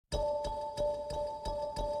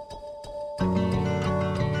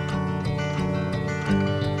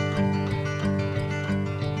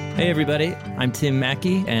Hey everybody, I'm Tim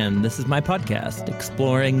Mackey, and this is my podcast,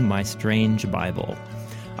 Exploring My Strange Bible.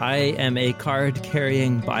 I am a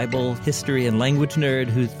card-carrying Bible history and language nerd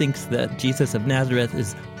who thinks that Jesus of Nazareth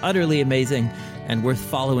is utterly amazing and worth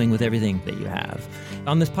following with everything that you have.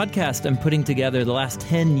 On this podcast, I'm putting together the last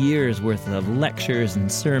 10 years worth of lectures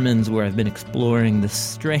and sermons where I've been exploring the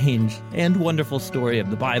strange and wonderful story of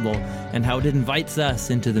the Bible and how it invites us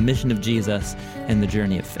into the mission of Jesus and the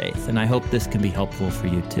journey of faith. And I hope this can be helpful for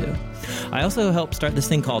you too. I also help start this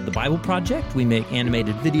thing called the Bible Project. We make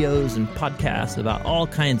animated videos and podcasts about all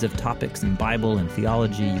kinds of topics in Bible and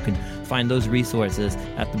theology. You can find those resources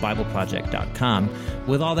at thebibleproject.com.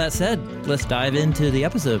 With all that said, let's dive into the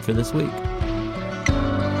episode for this week.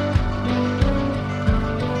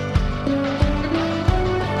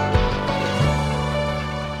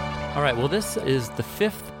 All right, well, this is the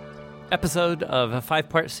fifth episode of a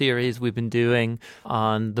five-part series we've been doing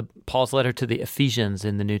on Paul's letter to the Ephesians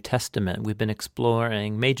in the New Testament. We've been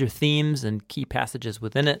exploring major themes and key passages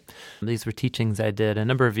within it. These were teachings I did a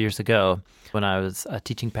number of years ago when I was a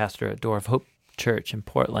teaching pastor at Door of Hope Church in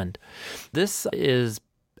Portland. This is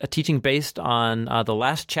a teaching based on the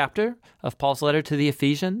last chapter of Paul's letter to the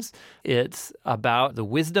Ephesians. It's about the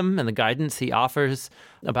wisdom and the guidance he offers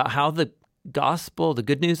about how the gospel, the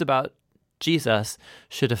good news about Jesus,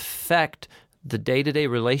 should affect the day-to-day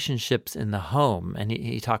relationships in the home. And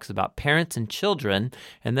he talks about parents and children,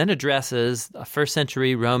 and then addresses a first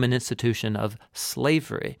century Roman institution of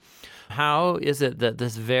slavery. How is it that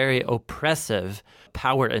this very oppressive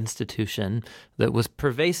power institution that was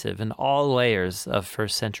pervasive in all layers of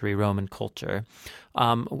first century Roman culture,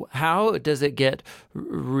 how does it get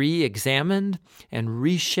re-examined and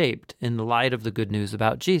reshaped in the light of the good news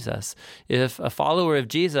about Jesus? If a follower of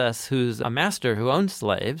Jesus who's a master who owns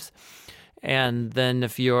slaves, and then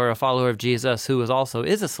if you're a follower of Jesus who also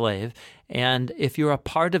is a slave, and if you're a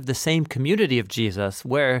part of the same community of Jesus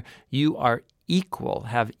where you are equal,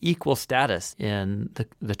 have equal status in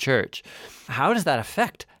the church, how does that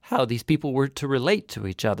affect how these people were to relate to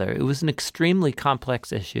each other? It was an extremely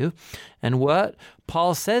complex issue, and what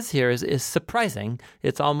Paul says here is surprising.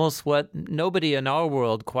 It's almost what nobody in our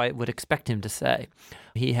world quite would expect him to say.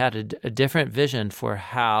 He had a different vision for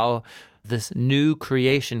how this new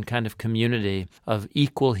creation kind of community of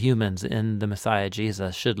equal humans in the Messiah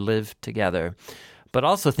Jesus should live together, but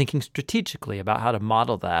also thinking strategically about how to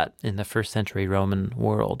model that in the first century Roman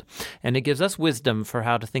world. And it gives us wisdom for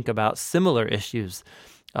how to think about similar issues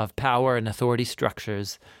of power and authority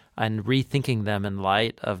structures and rethinking them in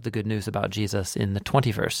light of the good news about Jesus in the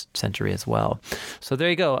 21st century as well. So there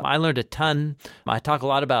you go. I learned a ton. I talk a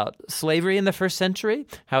lot about slavery in the first century,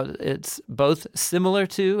 how it's both similar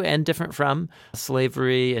to and different from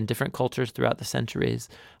slavery in different cultures throughout the centuries.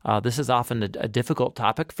 This is often a difficult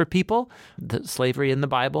topic for people, the slavery in the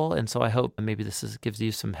Bible, and so I hope maybe this gives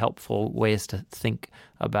you some helpful ways to think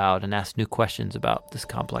about and ask new questions about this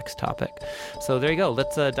complex topic. So there you go.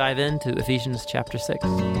 Let's dive into Ephesians chapter 6.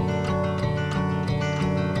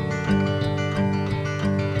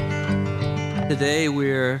 Today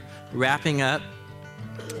we're wrapping up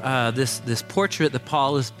this portrait that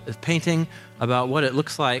Paul is painting about what it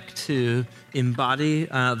looks like to embody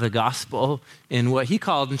the gospel in what he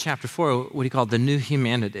called in chapter 4, what he called the new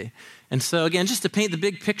humanity. And so again, just to paint the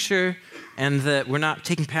big picture and that we're not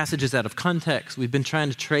taking passages out of context, we've been trying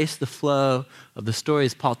to trace the flow of the story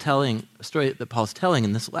that Paul's telling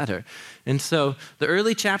in this letter. And so the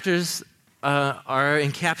early chapters are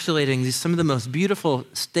encapsulating some of the most beautiful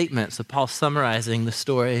statements of Paul summarizing the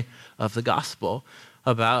story of the gospel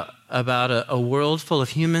about a world full of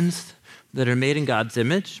humans that are made in God's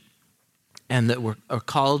image and that are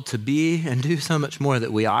called to be and do so much more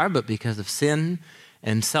that we are, but because of sin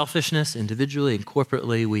and selfishness individually and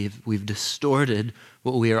corporately, we've distorted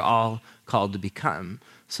what we are all called to become.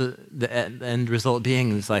 So the end result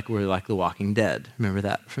being is we're like the walking dead. Remember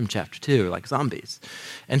that from chapter 2, we're like zombies.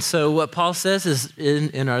 And so what Paul says is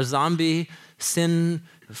in our zombie,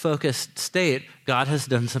 sin-focused state, God has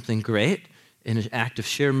done something great in an act of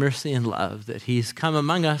sheer mercy and love, that he's come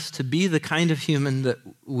among us to be the kind of human that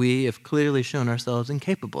we have clearly shown ourselves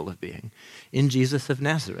incapable of being in Jesus of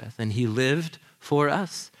Nazareth. And he lived for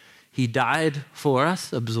us. He died for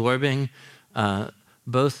us, absorbing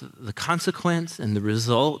both the consequence and the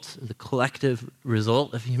result, the collective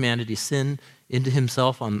result of humanity's sin into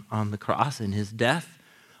himself on the cross in his death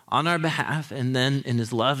on our behalf, and then in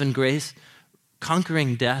his love and grace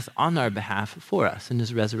conquering death on our behalf for us in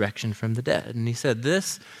his resurrection from the dead. And he said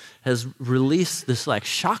this has released this like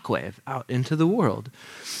shockwave out into the world.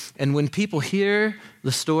 And when people hear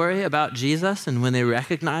the story about Jesus and when they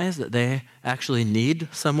recognize that they actually need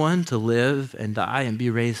someone to live and die and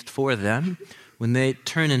be raised for them, when they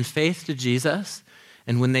turn in faith to Jesus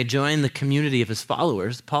and when they join the community of his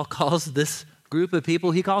followers, Paul calls this group of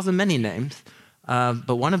people, he calls them many names,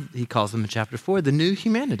 but he calls them in chapter 4, the new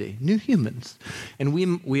humanity, new humans. And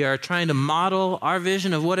we are trying to model our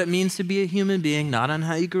vision of what it means to be a human being, not on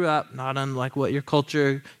how you grew up, not on like what your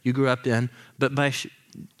culture you grew up in, but by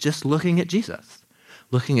just looking at Jesus,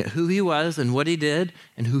 looking at who he was and what he did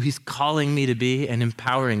and who he's calling me to be and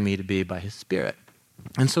empowering me to be by his Spirit.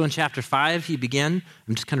 And so in chapter 5, I'm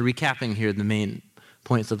just kind of recapping here the main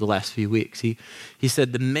points of the last few weeks. He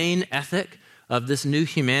said the main ethic of this new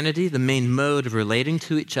humanity, the main mode of relating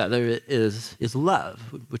to each other is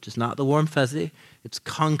love, which is not the warm fuzzy. It's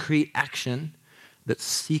concrete action that's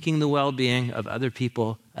seeking the well-being of other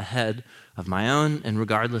people ahead of my own and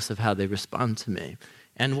regardless of how they respond to me.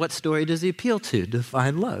 And what story does he appeal to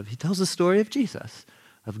define love? He tells the story of Jesus,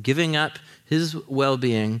 of giving up his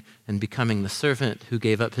well-being and becoming the servant who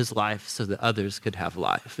gave up his life so that others could have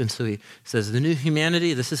life. And so he says, the new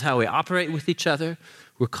humanity, this is how we operate with each other.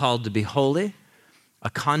 We're called to be holy,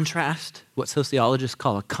 a contrast, what sociologists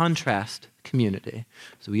call a contrast community.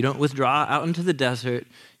 So you don't withdraw out into the desert.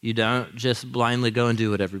 You don't just blindly go and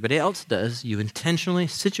do what everybody else does. You intentionally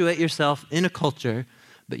situate yourself in a culture,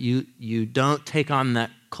 but you don't take on that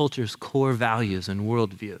culture's core values and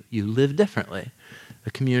worldview. You live differently,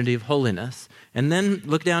 a community of holiness. And then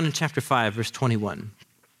look down in chapter 5, verse 21,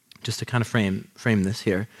 just to kind of frame this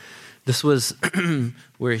here. This was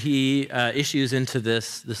where he issues into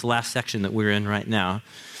this last section that we're in right now.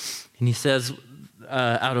 And he says,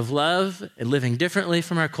 out of love and living differently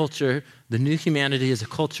from our culture, the new humanity is a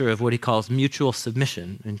culture of what he calls mutual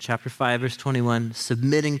submission. In chapter 5, verse 21,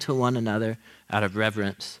 submitting to one another out of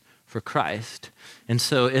reverence for Christ. And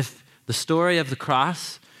so if the story of the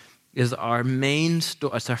cross is our main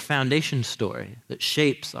story, it's our foundation story that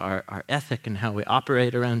shapes our ethic and how we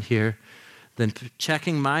operate around here, then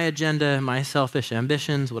checking my agenda, my selfish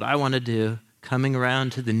ambitions, what I want to do, coming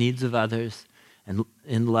around to the needs of others, and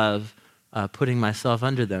in love, putting myself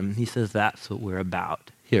under them, he says that's what we're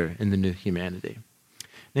about here in the new humanity.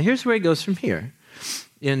 Now here's where he goes from here.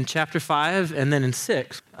 In chapter 5 and then in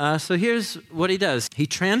 6. So here's what he does. He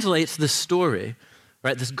translates this story,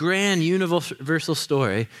 right, this grand universal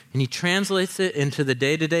story, and he translates it into the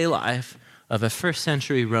day-to-day life of a first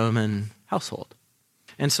century Roman household.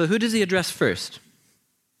 And so who does he address first?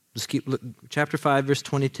 Just chapter 5, verse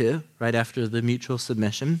 22, right after the mutual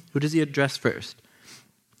submission. Who does he address first?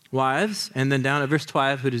 Wives. And then down at verse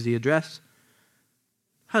 12, who does he address?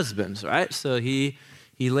 Husbands, right? So he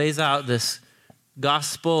lays out this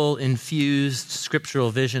gospel-infused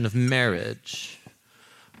scriptural vision of marriage,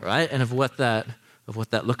 right? And of what that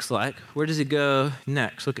looks like. Where does he go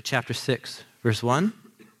next? Look at chapter 6, verse 1.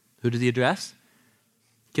 Who does he address?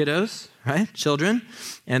 Kiddos, right? Children.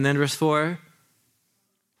 And then verse 4,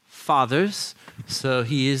 fathers. So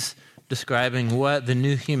he's describing what the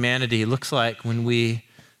new humanity looks like when we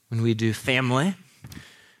do family.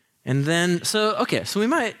 And then,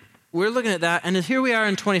 we're looking at that, and here we are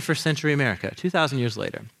in 21st century America, 2,000 years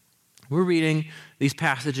later. We're reading these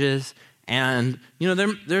passages, and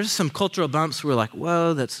there's some cultural bumps. We're like,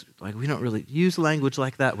 whoa, that's like, we don't really use language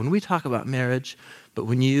like that when we talk about marriage. But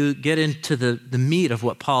when you get into the meat of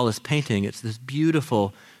what Paul is painting, it's this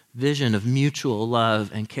beautiful vision of mutual love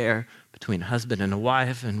and care between a husband and a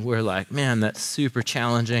wife, and we're like, man, that's super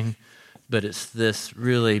challenging, but it's this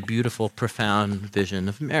really beautiful, profound vision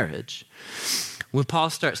of marriage. When Paul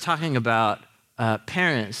starts talking about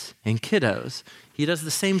parents and kiddos, he does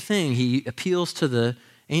the same thing. He appeals to the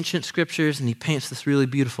ancient scriptures, and he paints this really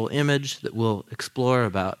beautiful image that we'll explore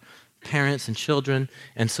about parents and children.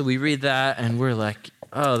 And so we read that, and we're like,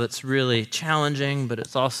 oh, that's really challenging, but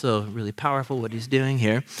it's also really powerful what he's doing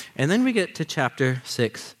here. And then we get to chapter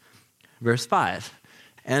 6, verse 5.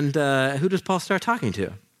 And who does Paul start talking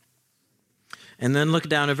to? And then look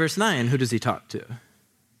down at verse 9. Who does he talk to?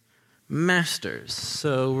 Masters.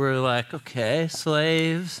 So we're like, okay,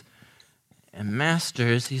 slaves and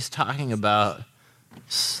masters. He's talking about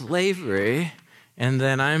slavery. And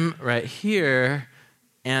then I'm right here,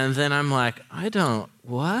 and then I'm like,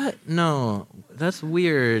 what? No, that's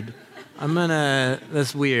weird.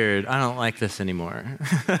 That's weird. I don't like this anymore.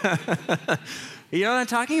 You know what I'm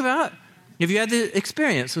talking about? Have you had the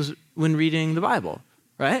experience when reading the Bible,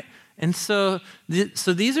 right? And so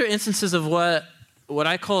these are instances of what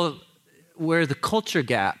I call where the culture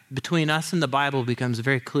gap between us and the Bible becomes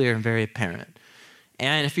very clear and very apparent.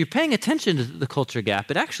 And if you're paying attention to the culture gap,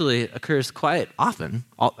 it actually occurs quite often.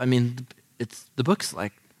 The book's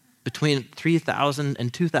like between 3,000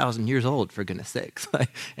 and 2,000 years old, for goodness sakes.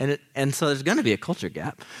 And so there's going to be a culture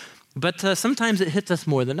gap. But sometimes it hits us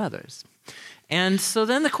more than others. And so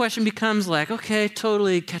then the question becomes like, okay,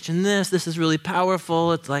 totally catching this. This is really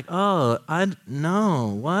powerful. It's like, oh,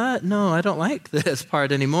 No, I don't like this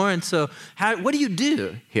part anymore. And so what do you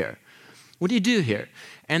do here? What do you do here?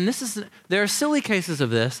 And there are silly cases of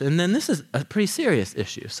this, and then this is a pretty serious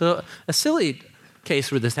issue. So a silly case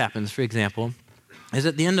where this happens, for example, is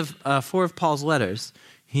at the end of 4 of Paul's letters.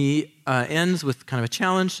 He ends with kind of a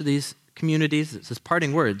challenge to these communities. It's his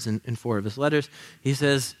parting words in 4 of his letters. He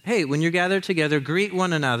says, hey, when you're gathered together, greet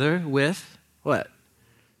one another with what?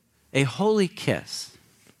 A holy kiss.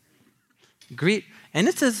 And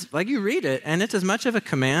it's you read it, and it's as much of a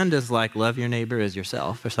command as like love your neighbor as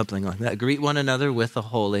yourself or something like that. Greet one another with a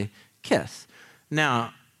holy kiss.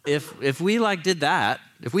 Now, if we did that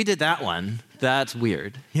one, that's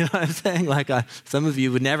weird. You know what I'm saying? Some of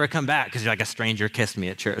you would never come back because you're like, a stranger kissed me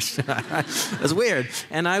at church. That's weird.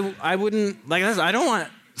 And I wouldn't, I don't want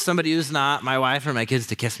somebody who's not my wife or my kids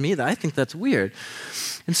to kiss me. I think that's weird.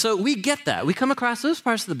 And so we get that. We come across those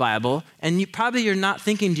parts of the Bible, and you're not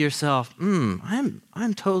thinking to yourself,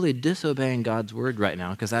 I'm totally disobeying God's word right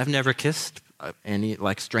now because I've never kissed any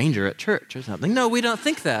stranger at church or something. No, we don't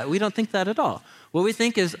think that. We don't think that at all. What we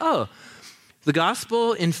think is, the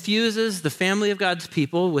gospel infuses the family of God's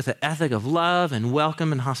people with an ethic of love and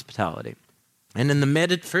welcome and hospitality. And in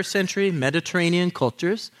the first century Mediterranean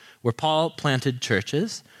cultures where Paul planted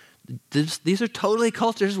churches, these are totally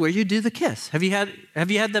cultures where you do the kiss. Have you had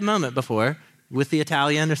that moment before with the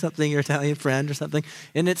Italian or something, your Italian friend or something?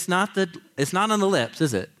 And it's not on the lips,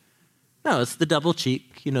 is it? No, it's the double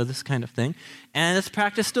cheek, this kind of thing. And it's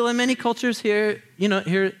practiced still in many cultures here,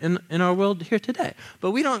 here in our world here today.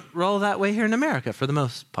 But we don't roll that way here in America for the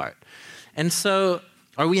most part. And so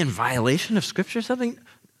are we in violation of Scripture or something?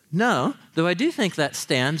 No, though I do think that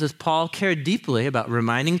stands as Paul cared deeply about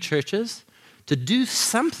reminding churches to do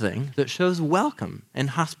something that shows welcome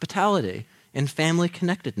and hospitality and family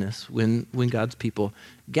connectedness when God's people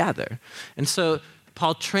gather. And so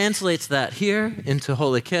Paul translates that here into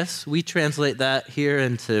holy kiss. We translate that here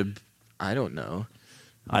into, I don't know,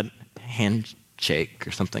 a handshake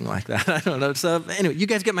or something like that. I don't know. So anyway, you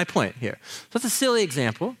guys get my point here. So it's a silly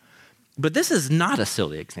example, but this is not a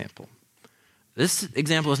silly example. This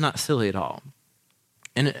example is not silly at all.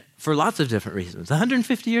 And for lots of different reasons.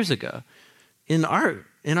 150 years ago, in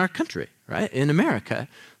our country, right, in America,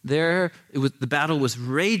 the battle was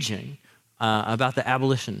raging about the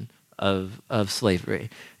abolition of slavery.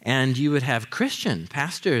 And you would have Christian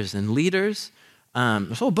pastors and leaders,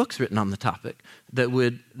 there's whole books written on the topic, that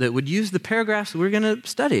would use the paragraphs we're going to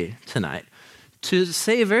study tonight to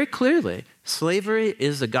say very clearly, slavery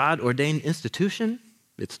is a God-ordained institution.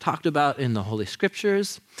 It's talked about in the Holy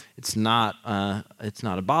Scriptures. It's not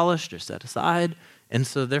abolished or set aside. And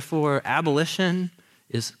so therefore, abolition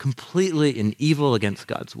is completely an evil against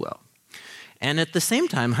God's will. And at the same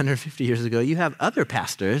time, 150 years ago, you have other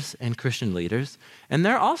pastors and Christian leaders, and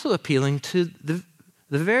they're also appealing to the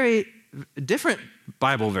very different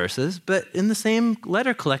Bible verses, but in the same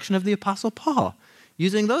letter collection of the Apostle Paul,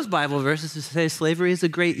 using those Bible verses to say slavery is a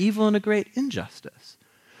great evil and a great injustice.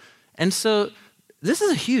 And so this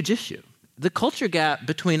is a huge issue. The culture gap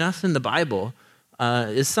between us and the Bible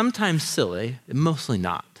is sometimes silly, mostly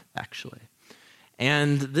not, actually.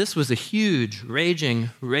 And this was a huge,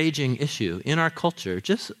 raging issue in our culture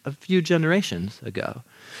just a few generations ago.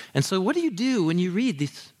 And so what do you do when you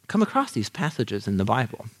come across these passages in the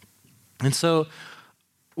Bible? And so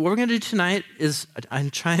what we're going to do tonight is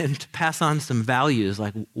I'm trying to pass on some values,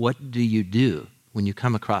 like what do you do when you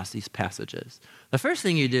come across these passages? The first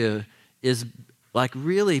thing you do is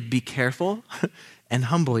really be careful and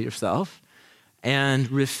humble yourself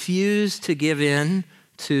and refuse to give in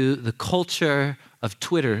to the culture of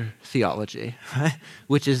Twitter theology, right?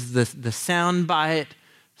 Which is the soundbite,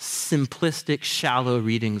 simplistic, shallow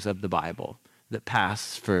readings of the Bible that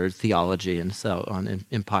pass for theology and so on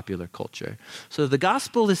in popular culture. So the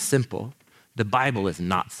gospel is simple. The Bible is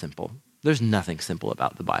not simple. There's nothing simple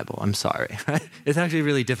about the Bible. I'm sorry. Right? It's actually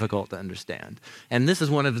really difficult to understand. And this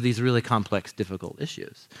is one of these really complex, difficult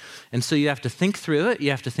issues. And so you have to think through it.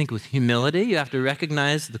 You have to think with humility. You have to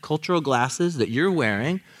recognize the cultural glasses that you're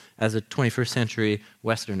wearing as a 21st century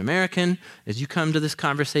Western American, as you come to this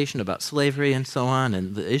conversation about slavery and so on,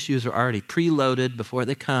 and the issues are already preloaded before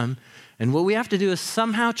they come. And what we have to do is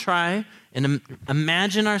somehow try and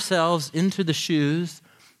imagine ourselves into the shoes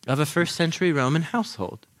of a first century Roman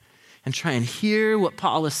household and try and hear what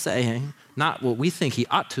Paul is saying, not what we think he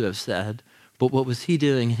ought to have said, but what was he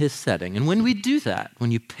doing in his setting? And when we do that,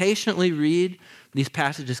 when you patiently read these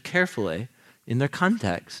passages carefully in their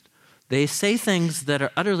context, they say things that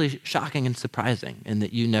are utterly shocking and surprising and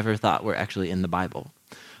that you never thought were actually in the Bible.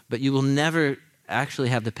 But you will never actually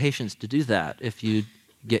have the patience to do that if you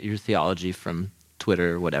get your theology from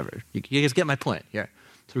Twitter or whatever. You guys get my point here.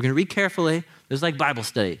 So we're going to read carefully. There's like Bible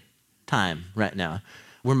study time right now.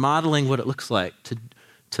 We're modeling what it looks like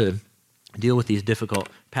to deal with these difficult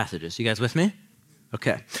passages. You guys with me?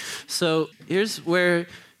 Okay. So here's where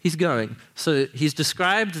he's going. So he's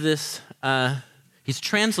described this, he's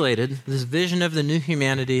translated this vision of the new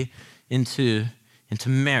humanity into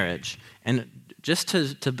marriage. And just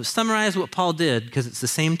to summarize what Paul did, because it's the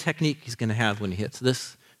same technique he's going to have when he hits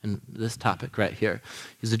this and this topic right here.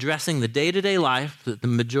 He's addressing the day-to-day life that the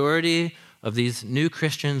majority of these new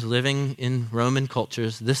Christians living in Roman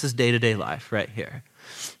cultures, this is day-to-day life right here.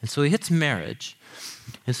 And so he hits marriage.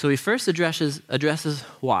 And so he first addresses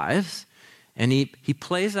wives, and he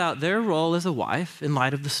plays out their role as a wife in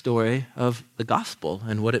light of the story of the gospel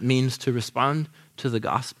and what it means to respond to the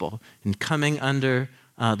gospel and coming under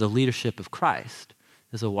the leadership of Christ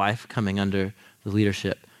as a wife coming under the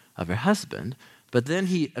leadership of her husband. But then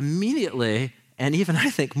he immediately, and even I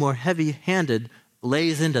think more heavy-handed,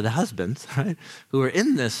 lays into the husbands, right, who are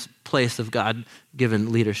in this place of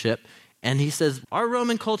God-given leadership. And he says, our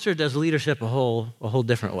Roman culture does leadership a whole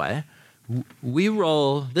different way. We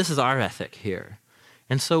roll, this is our ethic here.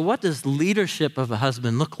 And so what does leadership of a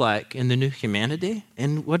husband look like in the new humanity?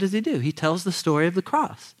 And what does he do? He tells the story of the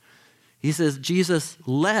cross. He says Jesus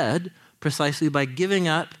led precisely by giving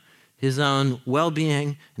up his own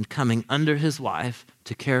well-being and coming under his wife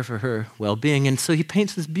to care for her well-being. And so he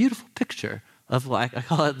paints this beautiful picture of, like, I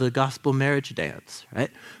call it the gospel marriage dance, right?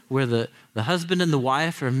 Where the husband and the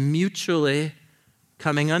wife are mutually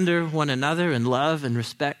coming under one another in love and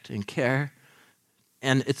respect and care.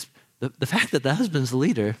 And it's the fact that the husband's the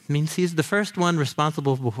leader means he's the first one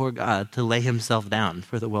responsible before God to lay himself down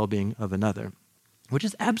for the well-being of another, which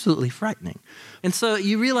is absolutely frightening. And so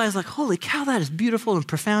you realize, like, holy cow, that is beautiful and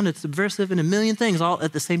profound and subversive and a million things all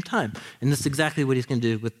at the same time. And that's exactly what he's going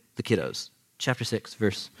to do with the kiddos. Chapter 6,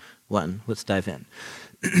 verse 1. Let's dive in.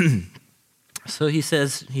 So he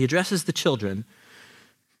says, he addresses the children,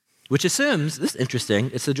 which assumes, this is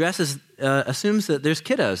interesting, assumes that there's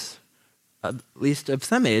kiddos, at least of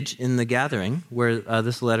some age, in the gathering where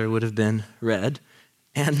this letter would have been read.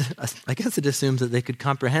 And I guess it assumes that they could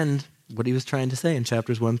comprehend what he was trying to say in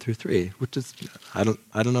chapters 1 through 3, which is, I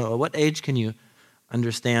don't know, at what age can you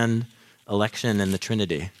understand election and the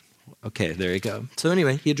Trinity? Okay, there you go. So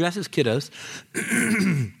anyway, he addresses kiddos,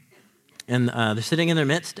 and they're sitting in their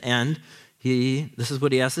midst, and this is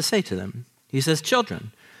what he has to say to them. He says,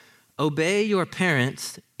 children, obey your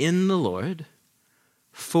parents in the Lord,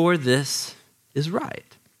 for this is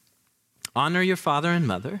right. Honor your father and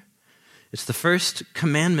mother. It's the first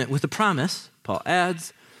commandment with a promise, Paul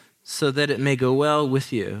adds, so that it may go well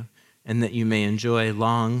with you and that you may enjoy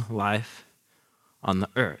long life on the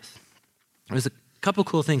earth. There's a couple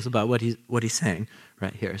cool things about what he's saying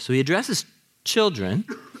right here. So he addresses children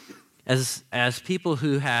as people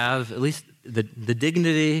who have at least the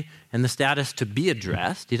dignity and the status to be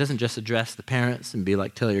addressed. He doesn't just address the parents and be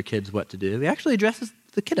like, tell your kids what to do. He actually addresses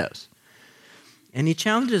the kiddos. And he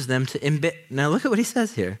challenges them to now look at what he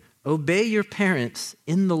says here. Obey your parents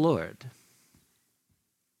in the Lord.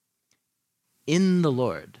 In the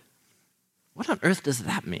Lord. What on earth does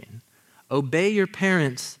that mean? Obey your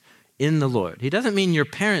parents in the Lord. He doesn't mean your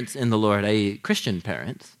parents in the Lord, i.e. Christian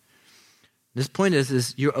parents. This point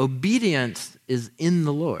is your obedience is in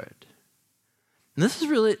the Lord. And this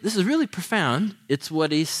is really profound. It's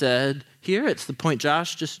what he said here. It's the point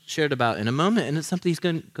Josh just shared about in a moment, and it's something he's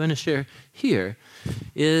going to share here,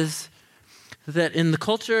 is that in the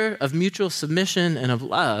culture of mutual submission and of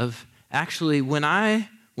love, actually, when I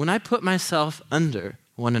put myself under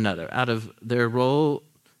one another, out of their role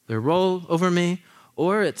over me,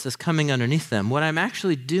 or it's as coming underneath them, what I'm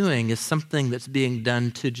actually doing is something that's being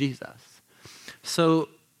done to Jesus. So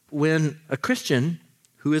when a Christian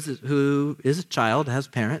who is a child, has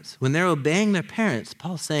parents, when they're obeying their parents,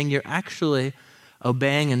 Paul's saying you're actually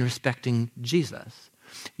obeying and respecting Jesus.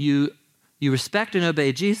 You respect and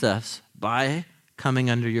obey Jesus by coming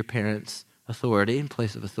under your parents' authority, in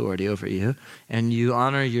place of authority over you, and you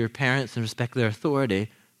honor your parents and respect their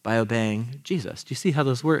authority by obeying Jesus. Do you see how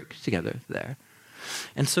those work together there?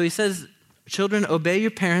 And so he says, children, obey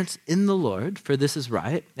your parents in the Lord, for this is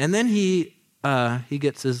right. And then he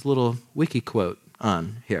gets his little wiki quote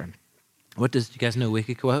on here. What does you guys know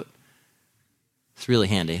wiki quote? It's really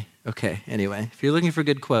handy. Okay, anyway, if you're looking for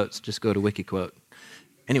good quotes, just go to wiki quote.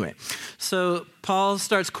 Anyway, so Paul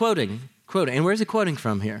starts quoting. And where's he quoting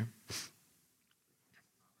from here?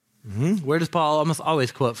 Where does Paul almost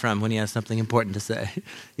always quote from when he has something important to say?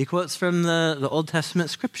 He quotes from the Old Testament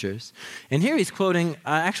scriptures. And here he's quoting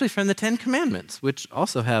actually from the Ten Commandments, which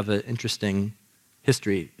also have an interesting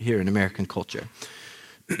history here in American culture.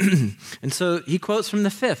 And so he quotes from the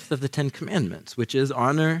fifth of the Ten Commandments, which is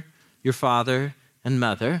honor your father and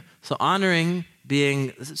mother. So honoring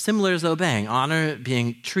being similar as obeying. Honor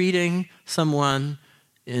being treating someone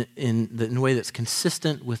in a way that's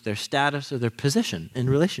consistent with their status or their position in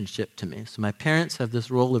relationship to me. So my parents have this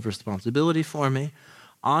role of responsibility for me.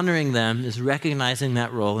 Honoring them is recognizing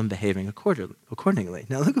that role and behaving accordingly.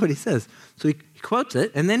 Now look what he says. So he quotes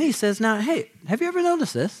it, and then he says, now, hey, have you ever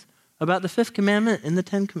noticed this about the fifth commandment in the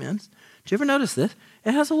Ten Commandments? Did you ever notice this?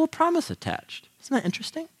 It has a little promise attached. Isn't that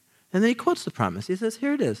interesting? And then he quotes the promise. He says,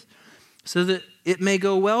 here it is. So that it may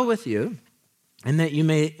go well with you and that you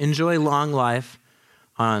may enjoy long life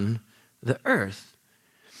on the earth.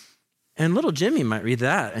 And little Jimmy might read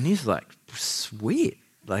that, and he's like, sweet.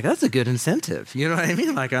 Like, that's a good incentive. You know what I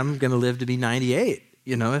mean? Like, I'm going to live to be 98,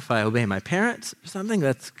 if I obey my parents or something.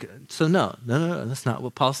 That's good. So no, that's not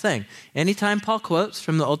what Paul's saying. Anytime Paul quotes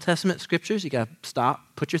from the Old Testament scriptures, you got to stop,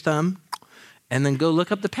 put your thumb, and then go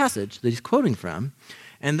look up the passage that he's quoting from,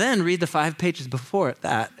 and then read the 5 pages before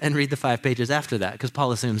that and read the 5 pages after that, because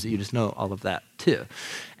Paul assumes that you just know all of that too.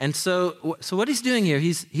 And so what he's doing here,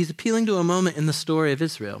 he's appealing to a moment in the story of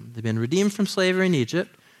Israel. They've been redeemed from slavery in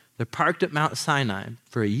Egypt. They're parked at Mount Sinai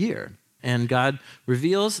for a year. And God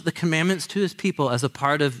reveals the commandments to his people as a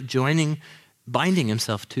part of binding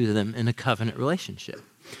himself to them in a covenant relationship.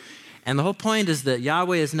 And the whole point is that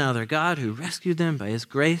Yahweh is now their God who rescued them by his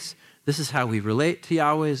grace. This is how we relate to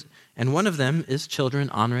Yahweh. And one of them is children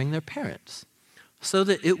honoring their parents, so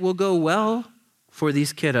that it will go well for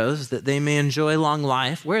these kiddos, that they may enjoy long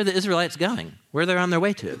life. Where are the Israelites going? Where they're on their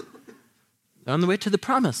way to? They're on the way to the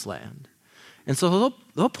promised land. And so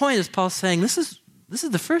the whole point is Paul's saying this is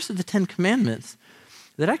the first of the Ten Commandments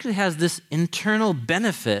that actually has this internal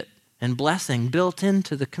benefit and blessing built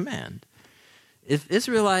into the command. If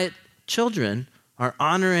Israelite children are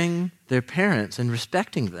honoring their parents and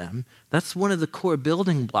respecting them, that's one of the core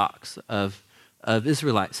building blocks of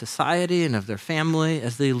Israelite society and of their family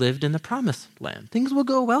as they lived in the promised land. Things will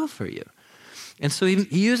go well for you. And so he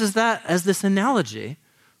uses that as this analogy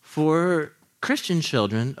for Christian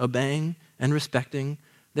children obeying and respecting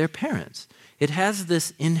their parents. It has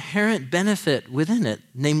this inherent benefit within it,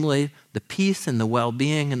 namely the peace and the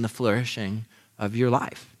well-being and the flourishing of your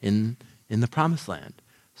life in the promised land,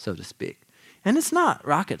 so to speak. And it's not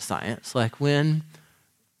rocket science. Like when,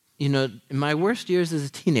 in my worst years as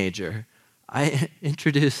a teenager, I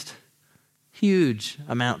introduced huge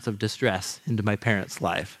amounts of distress into my parents'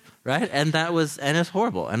 life, right? And it's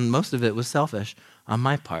horrible. And most of it was selfish on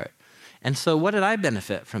my part. And so what did I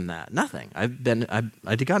benefit from that? Nothing. I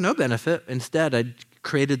got no benefit. Instead, I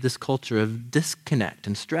created this culture of disconnect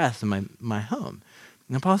and stress in my home.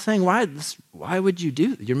 And Paul's saying, why would you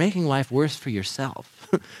do that? You're making life worse for yourself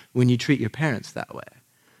when you treat your parents that way.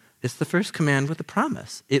 It's the first command with a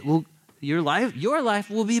promise. Your life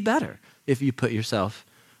will be better if you put yourself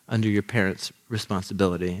under your parents'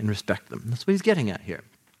 responsibility and respect them. That's what he's getting at here.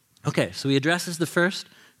 Okay, so he addresses the first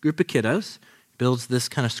group of kiddos, builds this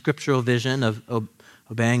kind of scriptural vision of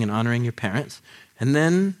obeying and honoring your parents. And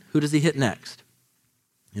then who does he hit next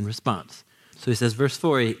in response? So he says, verse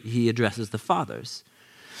 4, he addresses the fathers.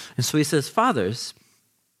 And so he says, fathers,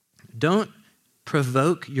 don't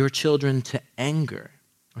provoke your children to anger.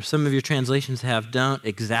 Or some of your translations have, don't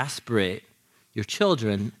exasperate your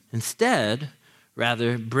children. Instead,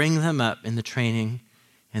 rather, bring them up in the training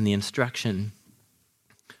and the instruction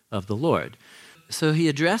of the Lord. So he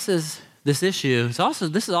addresses this issue.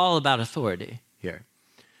 This is all about authority here.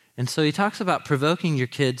 And so he talks about provoking your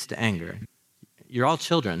kids to anger. You're all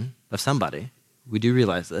children of somebody. We do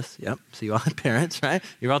realize this. Yep. So you all have parents, right?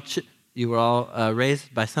 You were all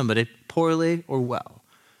raised by somebody, poorly or well.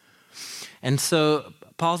 And so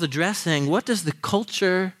Paul's addressing, what does the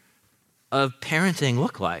culture of parenting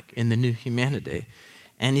look like in the new humanity?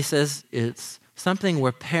 And he says it's something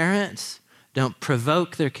where parents don't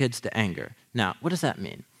provoke their kids to anger. Now, what does that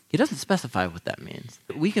mean? He doesn't specify what that means.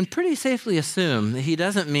 We can pretty safely assume that he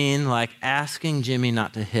doesn't mean like asking Jimmy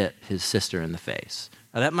not to hit his sister in the face.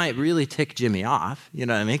 Now, that might really tick Jimmy off, you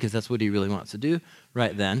know what I mean? Because that's what he really wants to do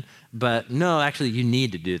right then. But no, actually, you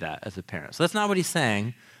need to do that as a parent. So that's not what he's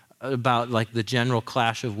saying about like the general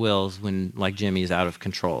clash of wills when like Jimmy's out of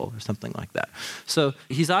control or something like that. So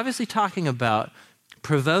he's obviously talking about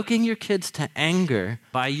provoking your kids to anger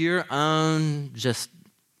by your own just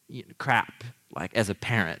crap like as a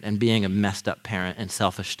parent and being a messed up parent and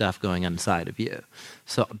selfish stuff going inside of you.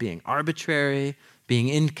 So being arbitrary, being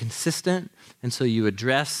inconsistent, and so you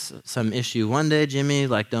address some issue one day, Jimmy,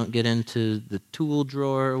 like don't get into the tool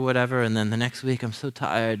drawer or whatever, and then the next week, I'm so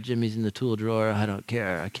tired, Jimmy's in the tool drawer, I don't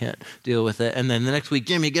care, I can't deal with it, and then the next week,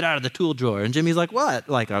 Jimmy, get out of the tool drawer, and Jimmy's like, what?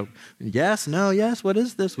 Like, yes, no, yes, what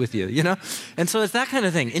is this with you, you know? And so it's that kind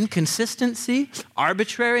of thing, inconsistency,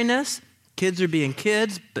 arbitrariness. Kids are being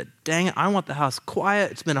kids, but dang it, I want the house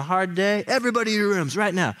quiet, it's been a hard day, everybody in your rooms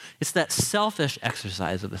right now. It's that selfish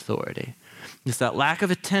exercise of authority. It's that lack of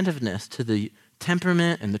attentiveness to the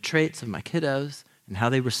temperament and the traits of my kiddos and how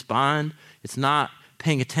they respond. It's not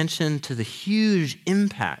paying attention to the huge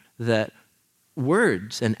impact that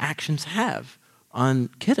words and actions have on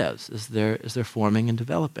kiddos as they're forming and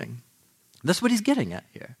developing. That's what he's getting at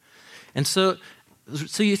here. And so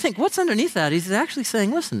you think, what's underneath that? He's actually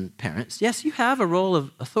saying, listen, parents, yes, you have a role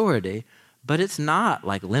of authority, but it's not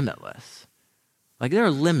like limitless. Like there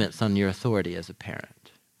are limits on your authority as a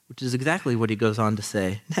parent, which is exactly what he goes on to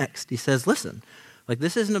say next. He says, listen, like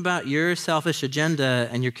this isn't about your selfish agenda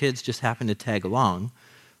and your kids just happen to tag along.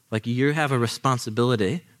 Like you have a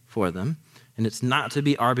responsibility for them, and it's not to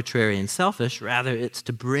be arbitrary and selfish. Rather, it's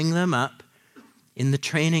to bring them up in the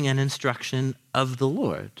training and instruction of the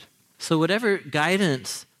Lord. So whatever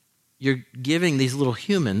guidance you're giving these little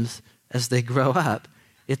humans as they grow up,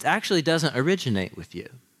 it actually doesn't originate with you.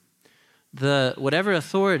 Whatever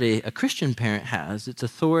authority a Christian parent has, it's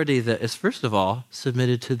authority that is, first of all,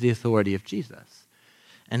 submitted to the authority of Jesus.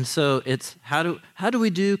 And so it's how do we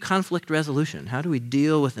do conflict resolution? How do we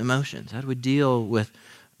deal with emotions? How do we deal with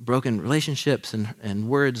broken relationships and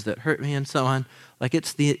words that hurt me and so on? Like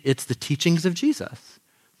it's the teachings of Jesus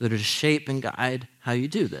that are to shape and guide how you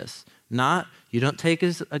do this. Not, you don't take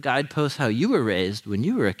as a guidepost how you were raised when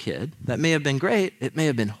you were a kid. That may have been great. It may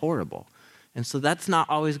have been horrible. And so that's not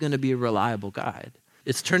always going to be a reliable guide.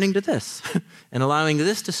 It's turning to this and allowing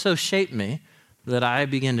this to so shape me that I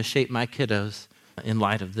begin to shape my kiddos in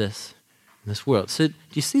light of this world. So do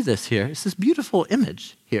you see this here? It's this beautiful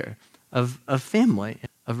image here of family,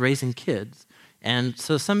 of raising kids. And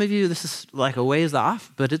so some of you, this is like a ways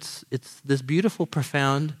off, but it's this beautiful,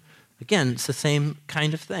 profound, again, it's the same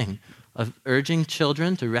kind of thing of urging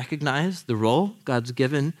children to recognize the role God's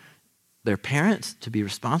given their parents to be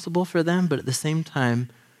responsible for them, but at the same time,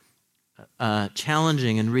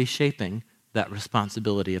 challenging and reshaping that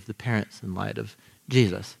responsibility of the parents in light of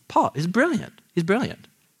Jesus. Paul is brilliant. He's brilliant.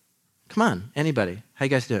 Come on, anybody. How you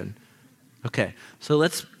guys doing? Okay, so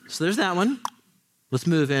there's that one. Let's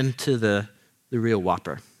move into the real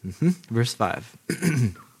whopper. Verse 5.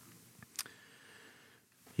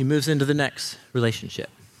 He moves into the next relationship.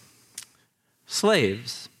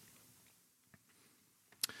 Slaves,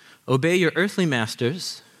 obey your earthly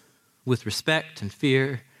masters with respect and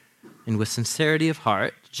fear and with sincerity of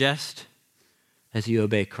heart, just as you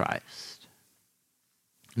obey Christ.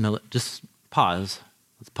 Now, just pause.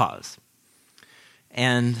 Let's pause.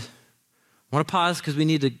 And I want to pause because we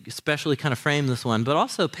need to especially kind of frame this one, but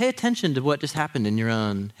also pay attention to what just happened in your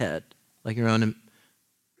own head, like your own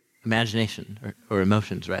imagination or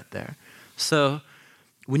emotions right there. So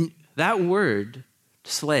when that word,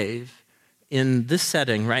 slave, in this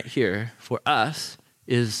setting right here for us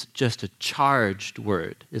is just a charged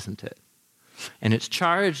word, isn't it? And it's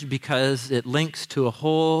charged because it links to a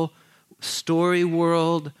whole story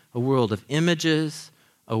world, a world of images,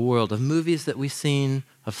 a world of movies that we've seen,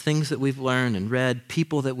 of things that we've learned and read,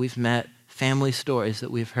 people that we've met, family stories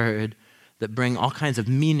that we've heard that bring all kinds of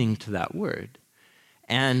meaning to that word.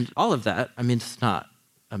 And all of that, I mean, it's not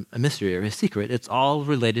a mystery or a secret. It's all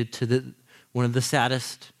related to one of the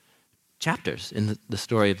saddest chapters in the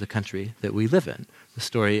story of the country that we live in, the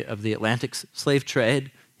story of the Atlantic slave trade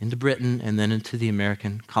into Britain and then into the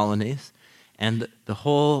American colonies. And the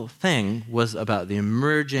whole thing was about the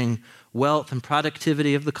emerging wealth and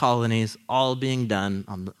productivity of the colonies, all being done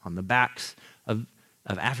on the backs of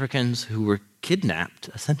Africans who were kidnapped,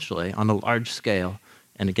 essentially, on a large scale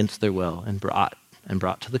and against their will and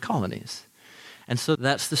brought to the colonies. And so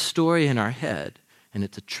that's the story in our head. And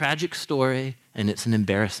it's a tragic story, and it's an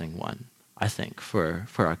embarrassing one, I think, for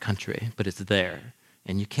our country. But it's there,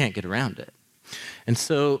 and you can't get around it. And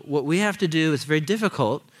so what we have to do is very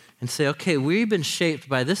difficult and say, okay, we've been shaped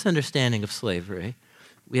by this understanding of slavery.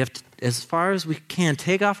 We have to, as far as we can,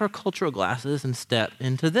 take off our cultural glasses and step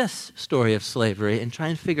into this story of slavery and try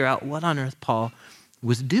and figure out what on earth Paul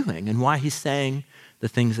was doing and why he's saying the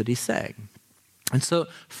things that he's saying. And so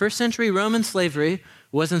first century Roman slavery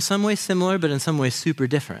was in some ways similar, but in some ways super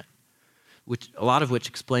different, a lot of which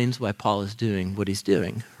explains why Paul is doing what he's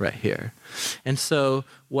doing right here. And so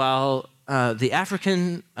while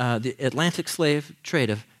the Atlantic slave trade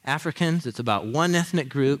of Africans, it's about one ethnic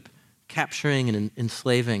group capturing and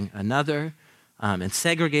enslaving another and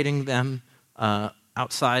segregating them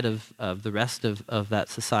outside of the rest of that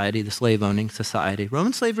society, the slave-owning society.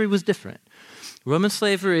 Roman slavery was different. Roman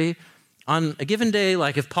slavery, on a given day,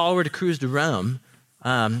 like if Paul were to cruise to Rome,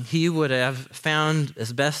 he would have found,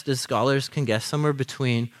 as best as scholars can guess, somewhere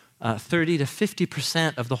between 30 to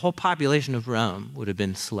 50% of the whole population of Rome would have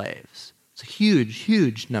been slaves. It's huge,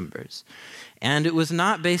 huge numbers. And it was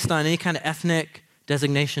not based on any kind of ethnic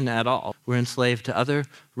designation at all. We're enslaved to other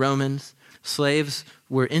Romans. Slaves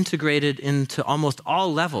were integrated into almost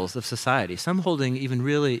all levels of society, some holding even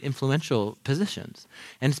really influential positions.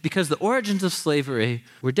 And it's because the origins of slavery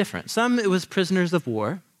were different. Some, it was prisoners of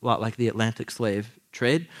war, a lot like the Atlantic slave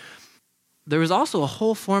trade. There was also a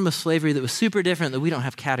whole form of slavery that was super different that we don't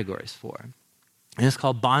have categories for. And it's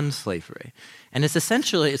called bond slavery. And it's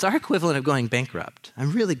essentially, it's our equivalent of going bankrupt.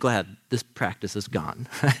 I'm really glad this practice is gone.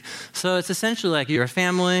 So it's essentially like you're a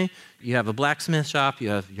family, you have a blacksmith shop,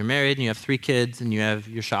 you're married, and you have 3 kids, and you have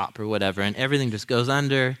your shop or whatever, and everything just goes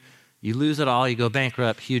under, you lose it all, you go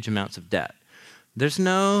bankrupt, huge amounts of debt. There's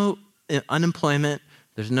no unemployment,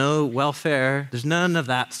 there's no welfare, there's none of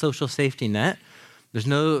that social safety net. There's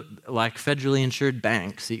no like federally insured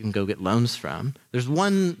banks that you can go get loans from. There's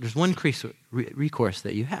one recourse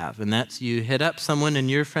that you have, and that's you hit up someone in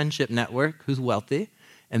your friendship network who's wealthy,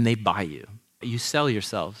 and they buy you. You sell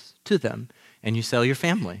yourselves to them, and you sell your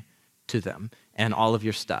family to them, and all of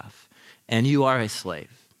your stuff. And you are a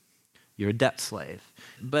slave. You're a debt slave.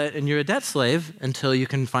 And you're a debt slave until you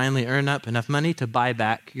can finally earn up enough money to buy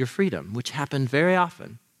back your freedom, which happened very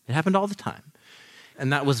often. It happened all the time.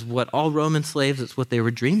 And that was what all Roman slaves, it's what they were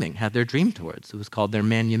dreaming, had their dream towards. It was called their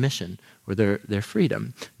manumission, or their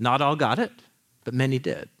freedom. Not all got it, but many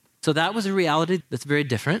did. So that was a reality that's very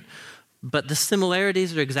different, but the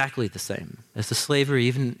similarities are exactly the same as the slavery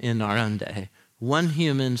even in our own day. One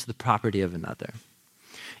human's the property of another.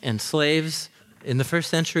 And slaves, in the first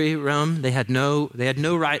century Rome, they had no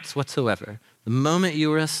rights whatsoever. The moment you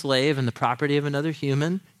were a slave and the property of another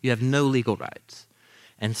human, you have no legal rights.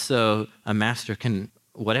 And so a master can,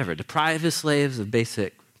 deprive his slaves of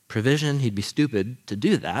basic provision. He'd be stupid to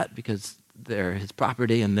do that because they're his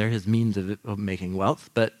property and they're his means of making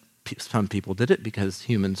wealth. But some people did it because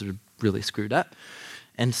humans are really screwed up.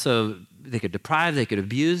 And so they could deprive, they could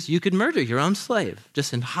abuse. You could murder your own slave.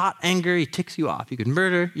 Just in hot anger, he ticks you off. You could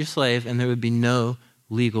murder your slave and there would be no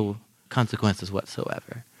legal consequences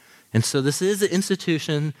whatsoever. And so this is an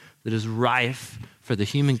institution that is rife for the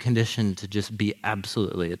human condition to just be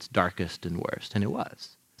absolutely its darkest and worst. And it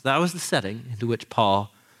was. So that was the setting into which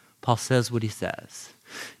Paul says what he says.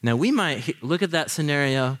 Now we might look at that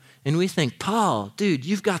scenario and we think, Paul, dude,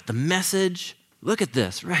 you've got the message. Look at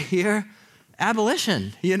this right here.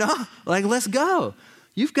 Abolition, let's go.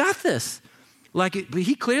 You've got this.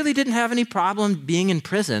 He clearly didn't have any problem being in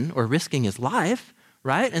prison or risking his life,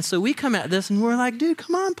 right? And so we come at this and we're like, dude,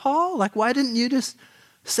 come on, Paul. Why didn't you just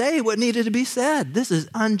say what needed to be said? This is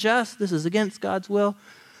unjust. This is against God's will.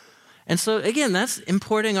 And so, again, that's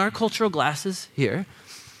importing our cultural glasses here.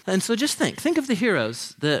 And so just think of the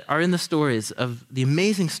heroes that are in the stories of the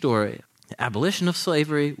amazing story, the abolition of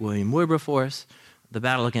slavery, William Wilberforce, the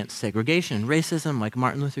battle against segregation and racism, like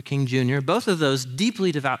Martin Luther King Jr., both of those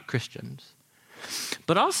deeply devout Christians.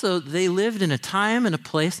 But also, they lived in a time and a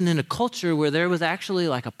place and in a culture where there was actually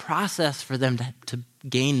a process for them to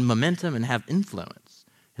gain momentum and have influence.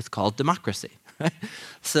 It's called democracy. Right?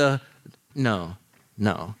 So, no.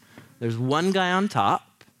 There's one guy on top.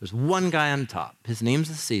 His name's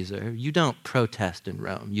the Caesar. You don't protest in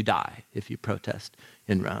Rome. You die if you protest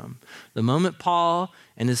in Rome. The moment Paul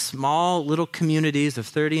and his small little communities of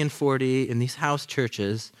 30 and 40 in these house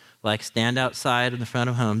churches stand outside in the front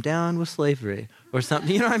of home, down with slavery or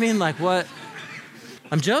something. You know what I mean? What?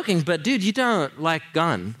 I'm joking, but dude, you don't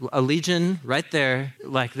gone. A legion right there,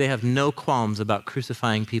 they have no qualms about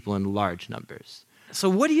crucifying people in large numbers. So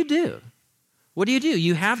what do you do?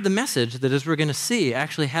 You have the message that, as we're going to see,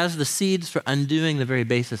 actually has the seeds for undoing the very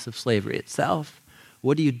basis of slavery itself.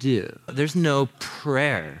 What do you do? There's no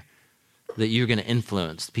prayer that you're going to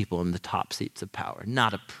influence people in the top seats of power.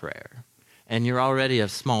 Not a prayer. And you're already a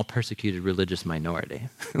small persecuted religious minority.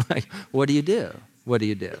 What do you do?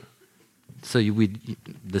 So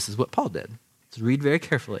this is what Paul did. Let's read very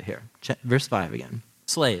carefully here. Verse 5 again.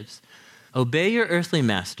 Slaves, obey your earthly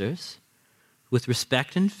masters with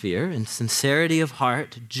respect and fear and sincerity of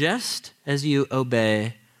heart, just as you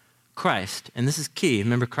obey Christ. And this is key.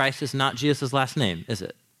 Remember, Christ is not Jesus' last name, is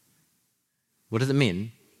it? What does it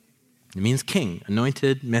mean? It means king,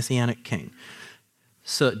 anointed, messianic king.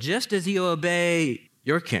 So just as you obey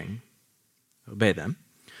your king, obey them.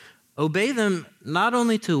 Obey them not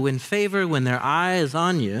only to win favor when their eye is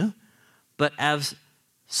on you, but as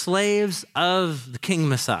slaves of the King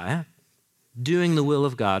Messiah, doing the will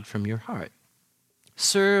of God from your heart.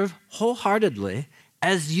 Serve wholeheartedly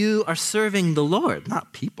as you are serving the Lord,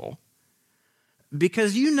 not people,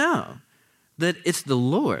 because you know that it's the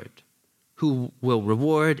Lord who will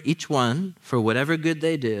reward each one for whatever good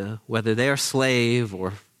they do, whether they are slave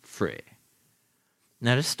or free.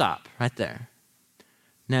 Now just stop right there.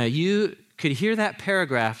 Now you could hear that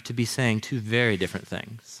paragraph to be saying two very different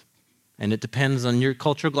things. And it depends on your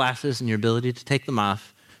cultural glasses and your ability to take them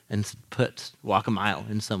off and walk a mile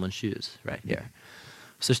in someone's shoes right here.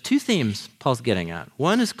 So there's two themes Paul's getting at.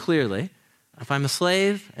 One is clearly, if I'm a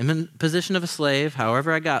slave, I'm in the position of a slave,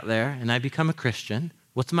 however I got there, and I become a Christian,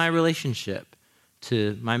 what's my relationship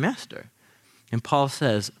to my master? And Paul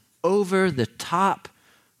says, over the top,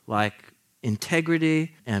 like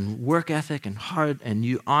integrity and work ethic and hard, and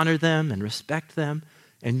you honor them and respect them,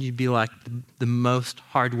 and you'd be like the most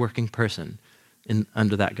hardworking person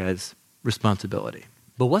under that guy's responsibility.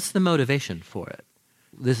 But what's the motivation for it?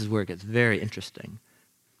 This is where it gets very interesting.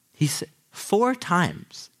 He said 4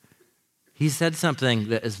 times he said something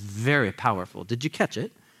that is very powerful. Did you catch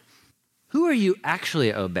it? Who are you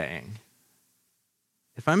actually obeying?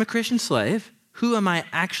 If I'm a Christian slave, who am I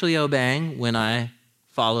actually obeying when I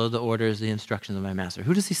follow the orders, the instructions of my master?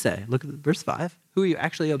 Who does he say? Look at verse 5. Who are you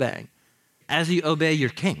actually obeying? As you obey your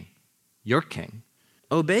king.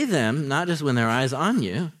 Obey them, not just when their eyes on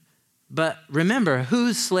you, but remember,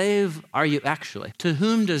 whose slave are you actually? To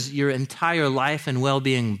whom does your entire life and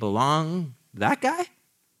well-being belong? That guy?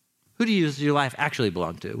 Who does your life actually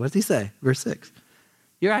belong to? What does he say? Verse 6.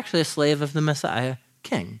 You're actually a slave of the Messiah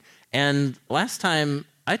king. And last time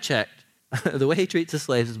I checked, the way he treats his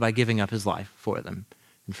slaves is by giving up his life for them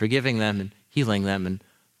and forgiving them and healing them and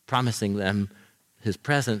promising them his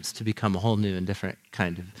presence to become a whole new and different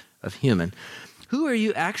kind of human. Who are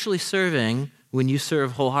you actually serving when you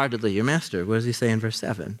serve wholeheartedly your master? What does he say in verse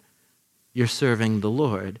 7? You're serving the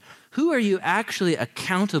Lord. Who are you actually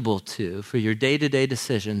accountable to for your day-to-day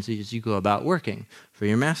decisions as you go about working for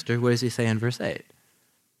your master? What does he say in verse 8?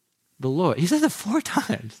 The Lord. He says it 4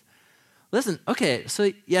 times. Listen, okay,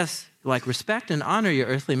 so yes, like respect and honor your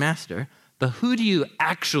earthly master, but who do you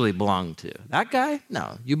actually belong to? That guy?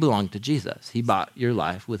 No, you belong to Jesus. He bought your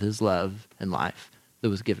life with his love and life that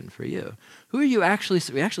was given for you. Who are you actually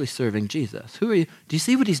serving Jesus? Who are you? Do you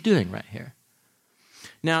see what he's doing right here?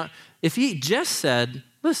 Now, if he just said,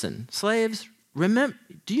 listen, slaves, remember,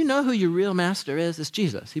 do you know who your real master is? It's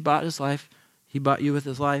Jesus. He bought his life. He bought you with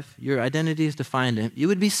his life. Your identity is defined in him. You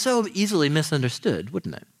would be so easily misunderstood,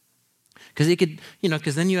 wouldn't it? Because he could,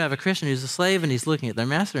 because then you have a Christian who's a slave and he's looking at their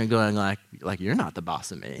master and going like you're not the boss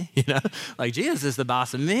of me, like Jesus is the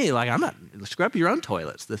boss of me. Like I'm not, scrub your own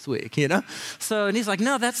toilets this week, So, and he's like,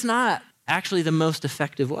 no, that's not actually the most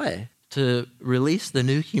effective way to release the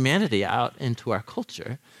new humanity out into our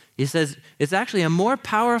culture. He says it's actually a more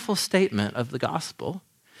powerful statement of the gospel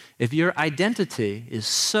if your identity is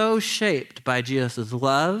so shaped by Jesus'